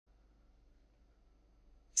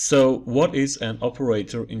So, what is an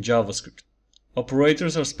operator in JavaScript?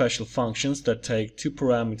 Operators are special functions that take two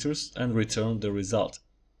parameters and return the result.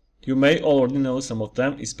 You may already know some of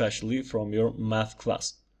them, especially from your math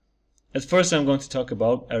class. At first, I'm going to talk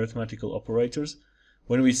about arithmetical operators.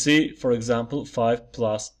 When we see, for example, 5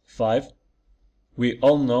 plus 5, we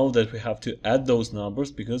all know that we have to add those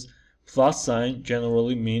numbers because plus sign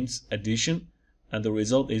generally means addition and the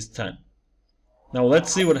result is 10. Now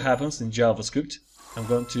let's see what happens in JavaScript. I'm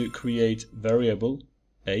going to create variable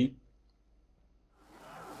a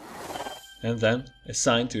and then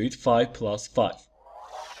assign to it 5 plus 5.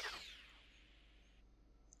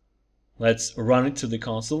 Let's run it to the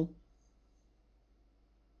console.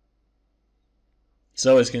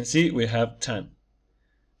 So as you can see, we have 10.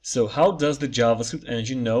 So how does the JavaScript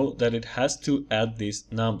engine know that it has to add these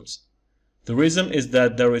numbers? The reason is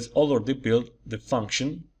that there is already built the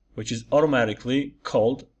function which is automatically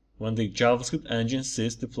called when the JavaScript engine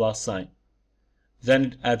sees the plus sign. Then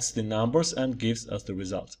it adds the numbers and gives us the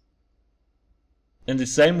result. In the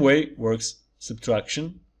same way works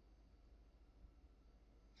subtraction,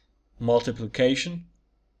 multiplication,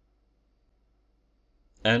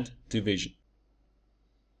 and division.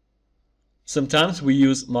 Sometimes we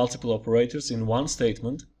use multiple operators in one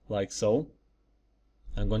statement, like so.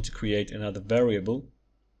 I'm going to create another variable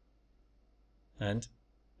and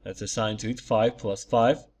let's assign to it 5 plus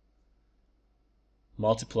 5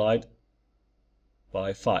 multiplied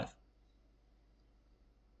by 5.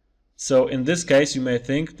 So in this case, you may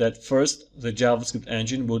think that first the JavaScript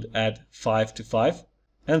engine would add 5 to 5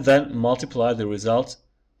 and then multiply the result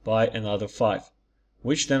by another 5,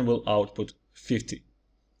 which then will output 50.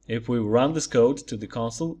 If we run this code to the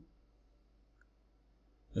console,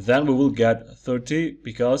 then we will get 30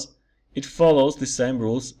 because it follows the same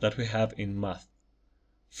rules that we have in math.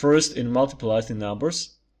 First, it multiplies the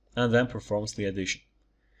numbers and then performs the addition.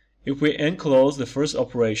 If we enclose the first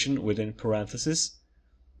operation within parentheses,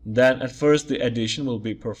 then at first the addition will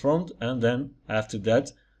be performed and then after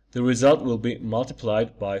that the result will be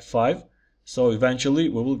multiplied by 5, so eventually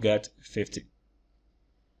we will get 50.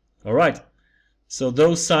 Alright, so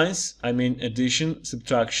those signs, I mean addition,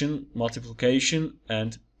 subtraction, multiplication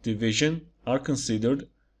and division, are considered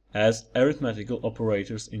as arithmetical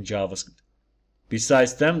operators in JavaScript.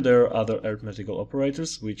 Besides them, there are other arithmetical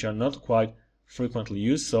operators which are not quite frequently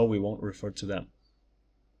used, so we won't refer to them.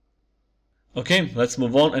 Okay, let's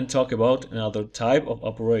move on and talk about another type of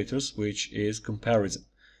operators, which is comparison.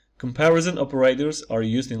 Comparison operators are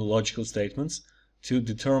used in logical statements to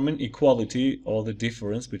determine equality or the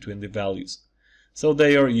difference between the values. So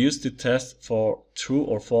they are used to test for true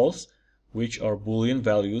or false, which are Boolean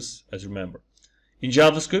values, as you remember. In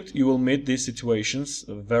JavaScript, you will meet these situations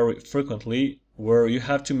very frequently where you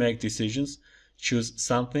have to make decisions, choose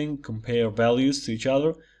something, compare values to each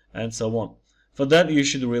other, and so on. For that, you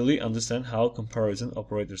should really understand how comparison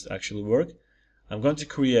operators actually work. I'm going to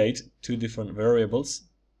create two different variables,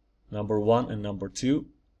 number 1 and number 2.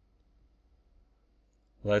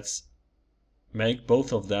 Let's make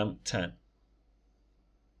both of them 10.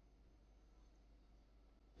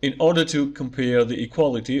 In order to compare the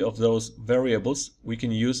equality of those variables, we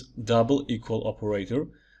can use double equal operator,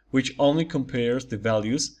 which only compares the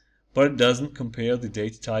values, but it doesn't compare the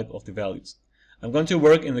data type of the values. I'm going to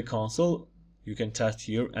work in the console. You can test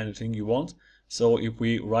here anything you want. So if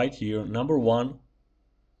we write here number 1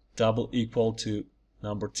 double equal to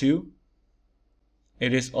number 2,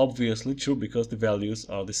 it is obviously true because the values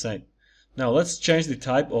are the same. Now let's change the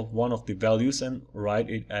type of one of the values and write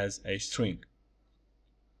it as a string.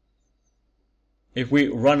 If we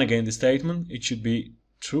run again the statement, it should be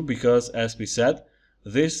true because, as we said,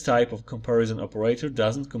 this type of comparison operator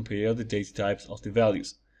doesn't compare the data types of the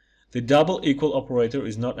values. The double equal operator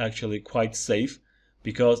is not actually quite safe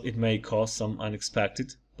because it may cause some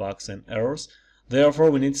unexpected bugs and errors.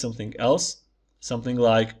 Therefore, we need something else, something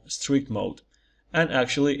like strict mode. And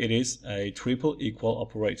actually, it is a triple equal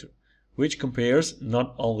operator, which compares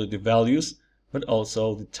not only the values, but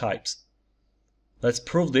also the types. Let's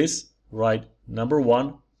prove this. Write number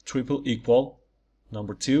 1 triple equal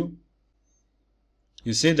number 2.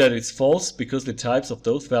 You see that it's false because the types of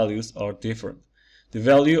those values are different. The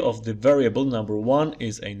value of the variable number 1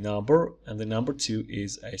 is a number and the number 2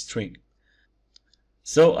 is a string.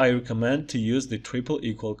 So I recommend to use the triple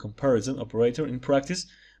equal comparison operator in practice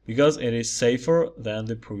because it is safer than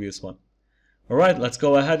the previous one. Alright, let's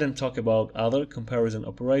go ahead and talk about other comparison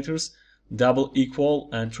operators. Double equal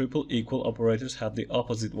and triple equal operators have the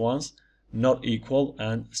opposite ones, not equal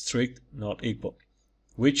and strict not equal,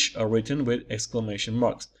 which are written with exclamation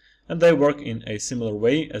marks. And they work in a similar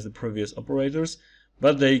way as the previous operators,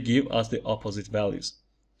 but they give us the opposite values.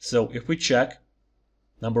 So if we check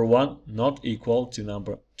number 1 not equal to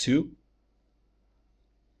number 2,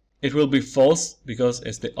 it will be false because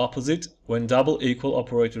it's the opposite. When double equal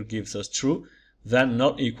operator gives us true, then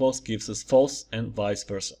not equals gives us false, and vice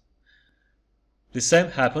versa. The same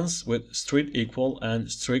happens with strict equal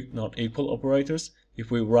and strict not equal operators. If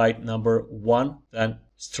we write number 1, then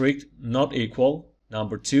strict not equal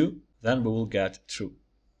number 2, then we will get true.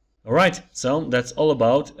 Alright, so that's all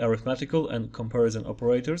about arithmetical and comparison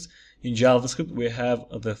operators. In JavaScript we have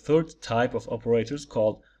the third type of operators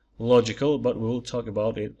called logical, but we will talk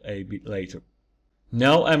about it a bit later.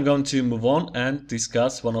 Now I'm going to move on and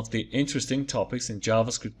discuss one of the interesting topics in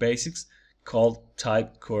JavaScript basics called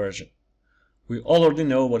type coercion. We already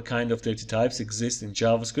know what kind of data types exist in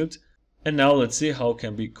JavaScript, and now let's see how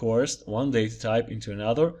can be coerced one data type into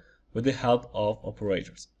another with the help of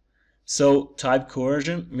operators. So type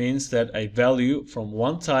coercion means that a value from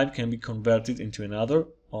one type can be converted into another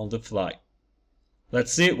on the fly.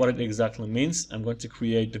 Let's see what it exactly means. I'm going to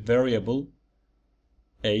create the variable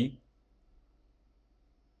a,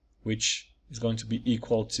 which is going to be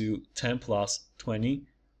equal to 10 plus 20,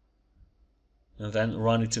 and then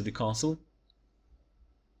run it to the console.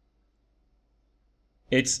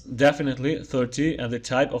 It's definitely 30, and the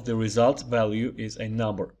type of the result value is a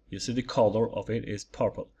number. You see the color of it is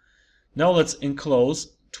purple. Now let's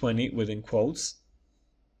enclose 20 within quotes.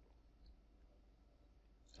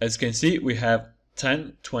 As you can see, we have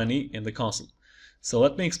 10, 20 in the console. So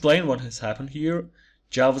let me explain what has happened here.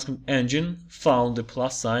 JavaScript engine found the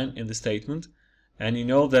plus sign in the statement, and you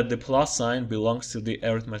know that the plus sign belongs to the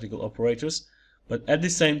arithmetical operators, but at the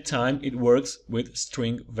same time it works with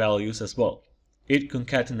string values as well. It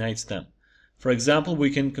concatenates them. For example, we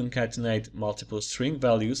can concatenate multiple string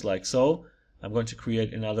values like so. I'm going to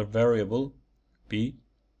create another variable b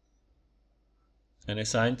and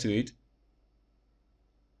assign to it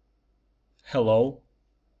hello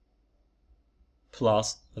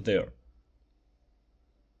plus there,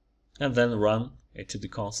 and then run it to the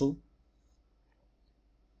console.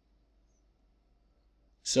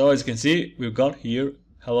 So as you can see, we've got here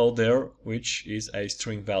hello there, which is a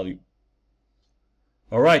string value.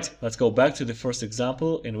 Alright, let's go back to the first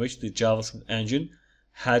example in which the JavaScript engine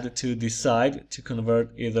had to decide to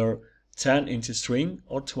convert either 10 into string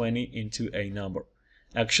or 20 into a number.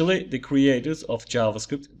 Actually, the creators of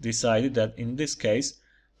JavaScript decided that in this case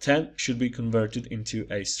 10 should be converted into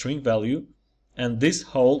a string value, and this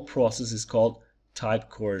whole process is called type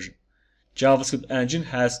coercion. JavaScript engine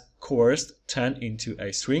has coerced 10 into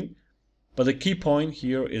a string, but the key point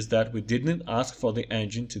here is that we didn't ask for the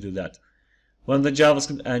engine to do that. When the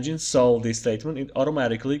JavaScript engine saw this statement, it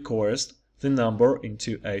automatically coerced the number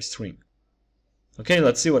into a string. Okay,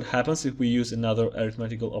 let's see what happens if we use another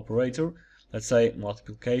arithmetical operator. Let's say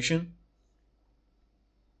multiplication.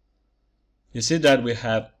 You see that we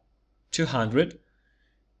have 200.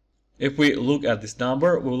 If we look at this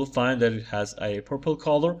number, we will find that it has a purple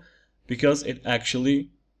color because it actually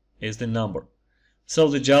is the number. So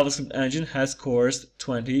the JavaScript engine has coerced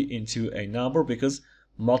 20 into a number because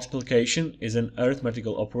multiplication is an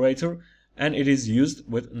arithmetical operator and it is used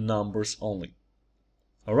with numbers only.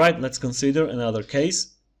 Alright, let's consider another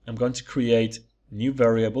case. I'm going to create new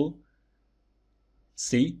variable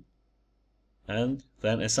c and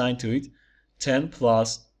then assign to it 10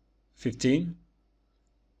 plus 15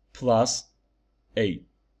 plus a.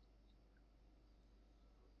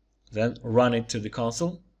 Then run it to the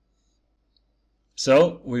console.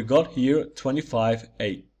 So we've got here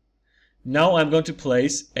 25a. Now I'm going to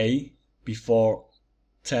place a before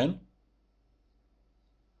 10.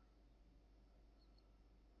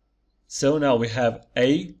 So now we have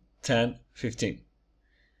a, 10, 15.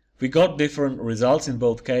 We got different results in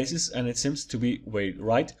both cases and it seems to be weird,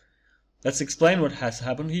 right? Let's explain what has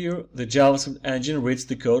happened here. The JavaScript engine reads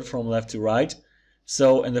the code from left to right.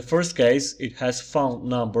 So in the first case, it has found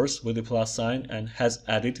numbers with the plus sign and has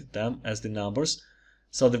added them as the numbers.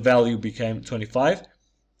 So the value became 25.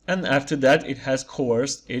 And after that, it has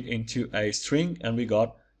coerced it into a string and we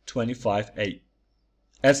got 25a.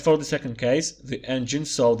 As for the second case, the engine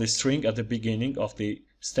saw the string at the beginning of the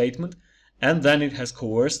statement and then it has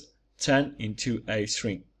coerced 10 into a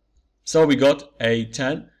string. So we got a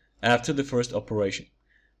 10 after the first operation.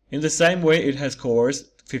 In the same way, it has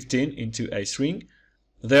coerced 15 into a string.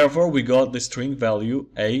 Therefore, we got the string value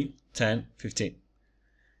a, 10, 15.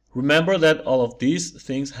 Remember that all of these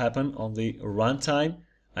things happen on the runtime,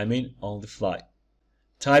 I mean on the fly.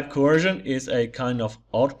 Type coercion is a kind of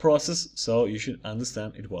odd process, so you should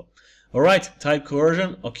understand it well. Alright, type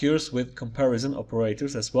coercion occurs with comparison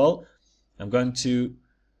operators as well. I'm going to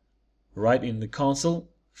write in the console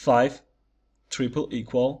 5 triple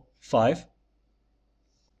equal 5.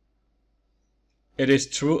 It is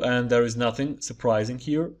true and there is nothing surprising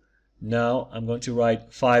here. Now I'm going to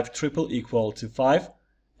write 5 triple equal to 5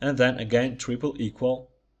 and then again triple equal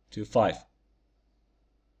to 5.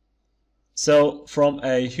 So from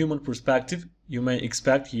a human perspective, you may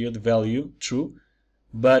expect here the value true,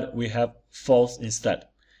 but we have false instead.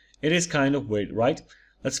 It is kind of weird, right?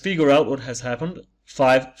 Let's figure out what has happened.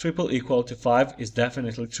 5 triple equal to 5 is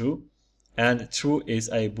definitely true, and true is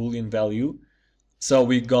a Boolean value. So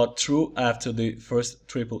we got true after the first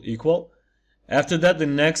triple equal. After that, the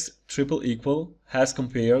next triple equal has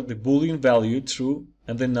compared the Boolean value true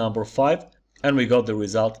and the number 5, and we got the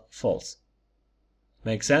result false.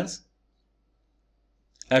 Make sense?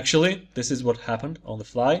 Actually, this is what happened on the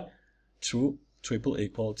fly. True triple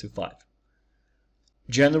equal to 5.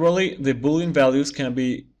 Generally, the Boolean values can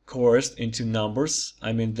be coerced into numbers.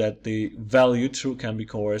 I mean that the value true can be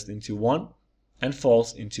coerced into 1 and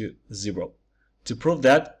false into 0. To prove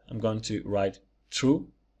that, I'm going to write true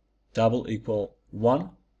double equal 1.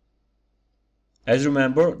 As you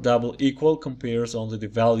remember, double equal compares only the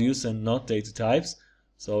values and not data types.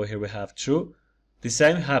 So here we have true. The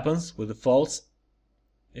same happens with the false.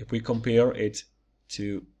 If we compare it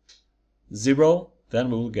to 0, then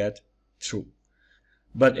we will get true.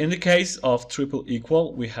 But in the case of triple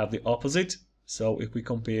equal, we have the opposite. So if we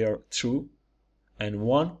compare true and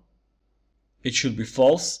 1, it should be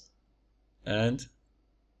false. And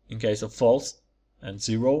in case of false and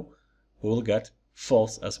 0, we will get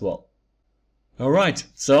false as well. Alright,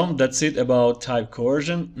 so that's it about type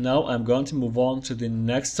coercion. Now I'm going to move on to the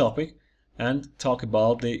next topic and talk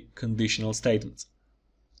about the conditional statements.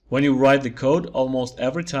 When you write the code, almost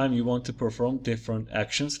every time you want to perform different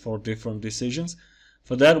actions for different decisions.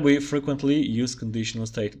 For that, we frequently use conditional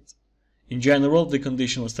statements. In general, the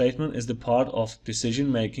conditional statement is the part of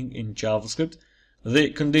decision making in JavaScript. The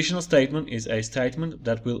conditional statement is a statement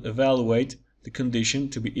that will evaluate the condition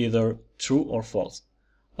to be either true or false.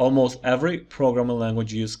 Almost every programming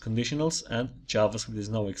language uses conditionals, and JavaScript is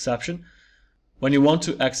no exception. When you want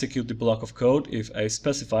to execute the block of code, if a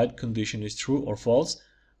specified condition is true or false,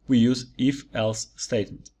 we use if-else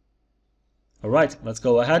statement. Alright, let's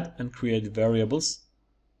go ahead and create the variables.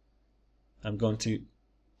 I'm going to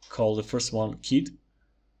call the first one kid,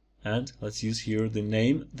 and let's use here the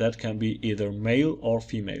name that can be either male or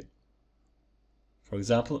female. For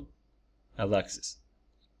example, Alexis.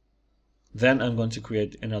 Then I'm going to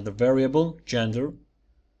create another variable, gender.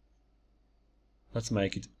 Let's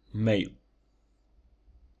make it male.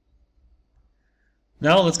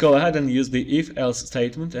 Now let's go ahead and use the if-else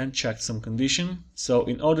statement and check some condition. So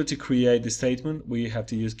in order to create the statement, we have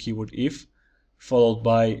to use keyword if, followed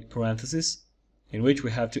by parentheses, in which we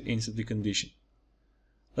have to insert the condition.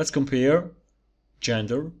 Let's compare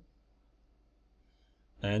gender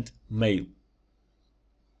and male.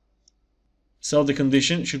 So the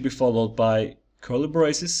condition should be followed by curly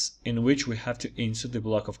braces, in which we have to insert the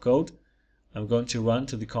block of code. I'm going to run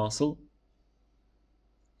to the console.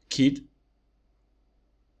 Kid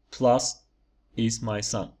plus is my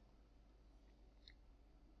son.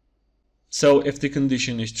 So if the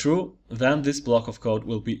condition is true, then this block of code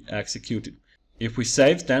will be executed. If we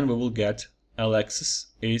save, then we will get Alexis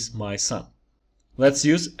is my son. Let's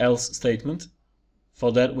use else statement.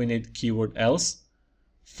 For that we need keyword else,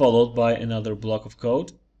 followed by another block of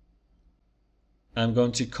code. I'm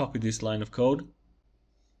going to copy this line of code,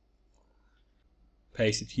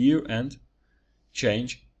 paste it here, and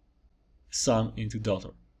change son into daughter.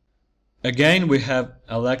 Again, we have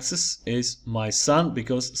Alexis is my son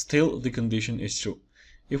because still the condition is true.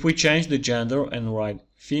 If we change the gender and write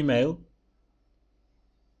female,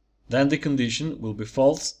 then the condition will be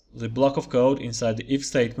false, the block of code inside the if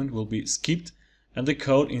statement will be skipped, and the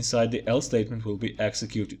code inside the else statement will be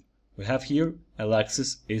executed. We have here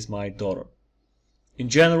Alexis is my daughter. In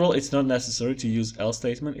general, it's not necessary to use else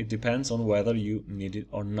statement, it depends on whether you need it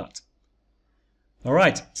or not.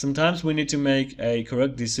 Alright, sometimes we need to make a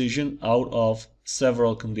correct decision out of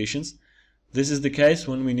several conditions. This is the case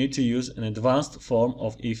when we need to use an advanced form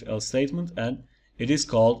of if-else statement, and it is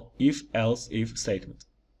called if-else-if statement.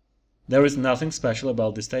 There is nothing special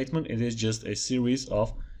about this statement, it is just a series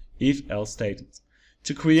of if-else statements.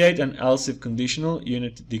 To create an else-if conditional, you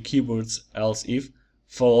need the keywords else-if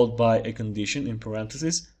followed by a condition in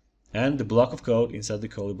parentheses and the block of code inside the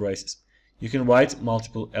curly braces. You can write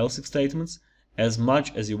multiple else-if statements as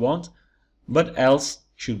much as you want, but else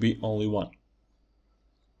should be only one.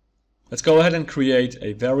 Let's go ahead and create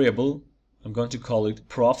a variable. I'm going to call it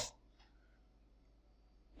prof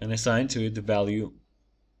and assign to it the value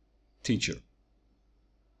teacher.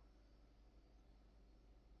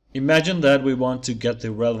 Imagine that we want to get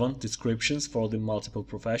the relevant descriptions for the multiple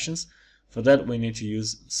professions. For that, we need to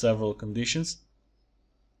use several conditions.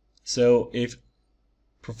 So if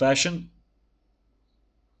profession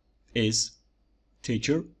is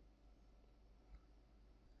teacher,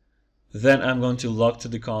 then I'm going to log to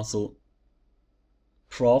the console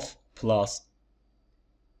prof plus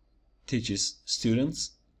teaches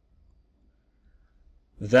students,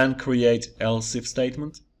 then create else if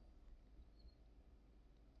statement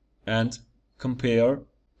and compare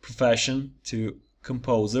profession to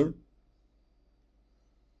composer.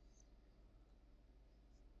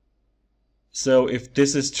 So if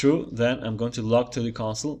this is true, then I'm going to log to the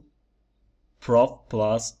console prof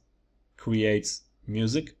plus creates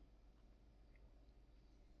music.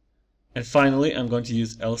 And finally, I'm going to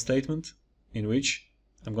use else statement, in which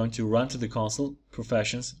I'm going to run to the console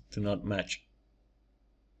professions do not match.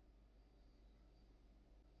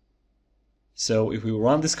 So if we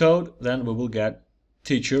run this code, then we will get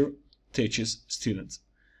teacher teaches students.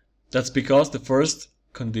 That's because the first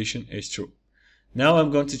condition is true. Now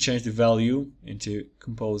I'm going to change the value into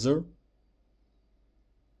composer.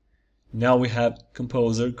 Now we have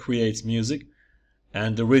composer creates music,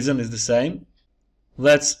 and the reason is the same.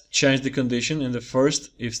 Let's change the condition in the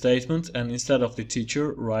first if statement, and instead of the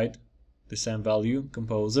teacher, write the same value,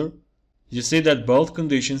 composer. You see that both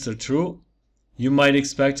conditions are true. You might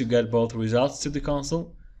expect to get both results to the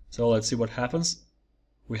console. So let's see what happens.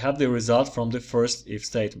 We have the result from the first if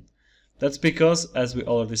statement. That's because, as we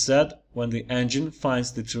already said, when the engine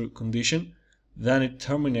finds the true condition, then it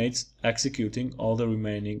terminates executing all the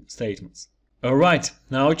remaining statements. Alright,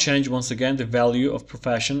 now change once again the value of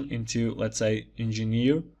profession into, let's say,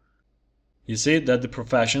 engineer. You see that the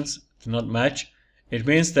professions do not match. It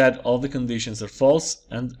means that all the conditions are false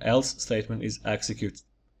and else statement is executed.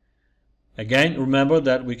 Again, remember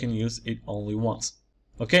that we can use it only once.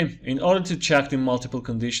 Okay, in order to check the multiple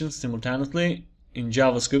conditions simultaneously, in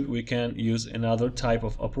JavaScript we can use another type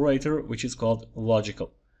of operator which is called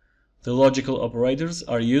logical. The logical operators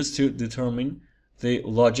are used to determine the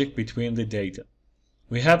logic between the data.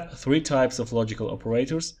 We have three types of logical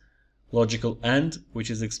operators: logical AND,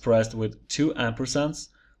 which is expressed with 2 ampersands,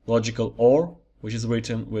 logical OR, which is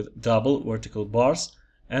written with double vertical bars,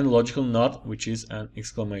 and logical NOT, which is an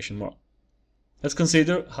exclamation mark. Let's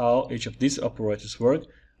consider how each of these operators work.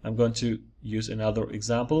 I'm going to use another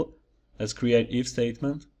example. Let's create if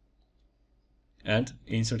statement and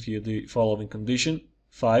insert here the following condition: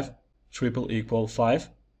 5 triple equal 5.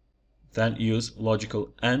 Then use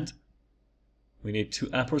logical AND. We need 2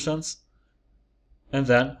 ampersands. And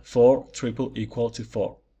then 4 triple equal to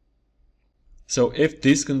 4. So if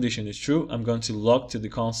this condition is true, I'm going to log to the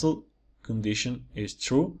console condition is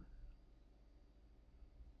true.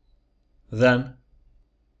 Then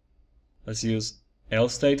let's use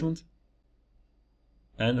else statement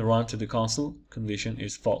and run to the console condition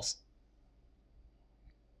is false.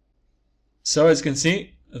 So as you can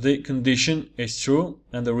see, the condition is true,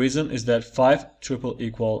 and the reason is that 5 triple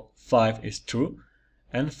equal 5 is true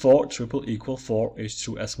and 4 triple equal 4 is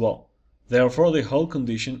true as well. Therefore the whole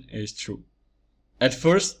condition is true. At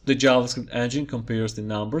first the JavaScript engine compares the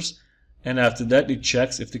numbers, and after that it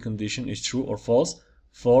checks if the condition is true or false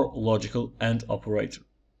for logical AND operator.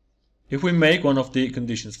 If we make one of the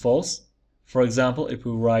conditions false, for example if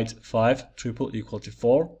we write 5 triple equal to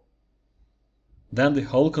 4, then the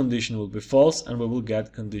whole condition will be false and we will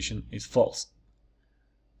get condition is false.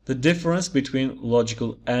 The difference between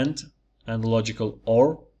logical AND and logical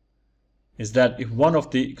OR is that if one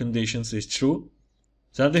of the conditions is true,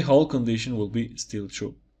 then the whole condition will be still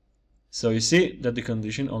true. So you see that the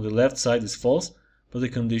condition on the left side is false, but the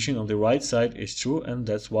condition on the right side is true, and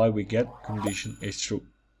that's why we get condition is true.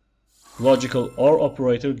 Logical OR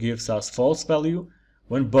operator gives us false value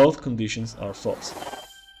when both conditions are false.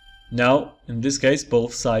 Now, in this case,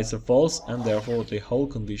 both sides are false, and therefore the whole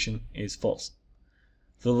condition is false.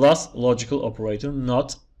 The last logical operator,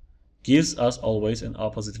 NOT, gives us always an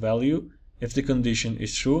opposite value. If the condition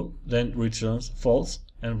is true, then returns false,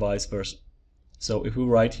 and vice versa. So if we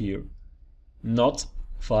write here, NOT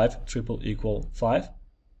 5 triple equal 5,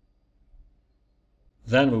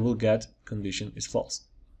 then we will get condition is false.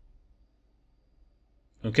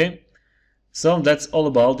 Okay? So that's all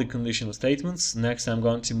about the conditional statements. Next I'm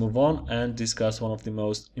going to move on and discuss one of the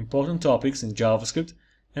most important topics in JavaScript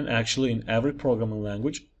and actually in every programming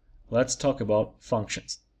language. Let's talk about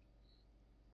functions.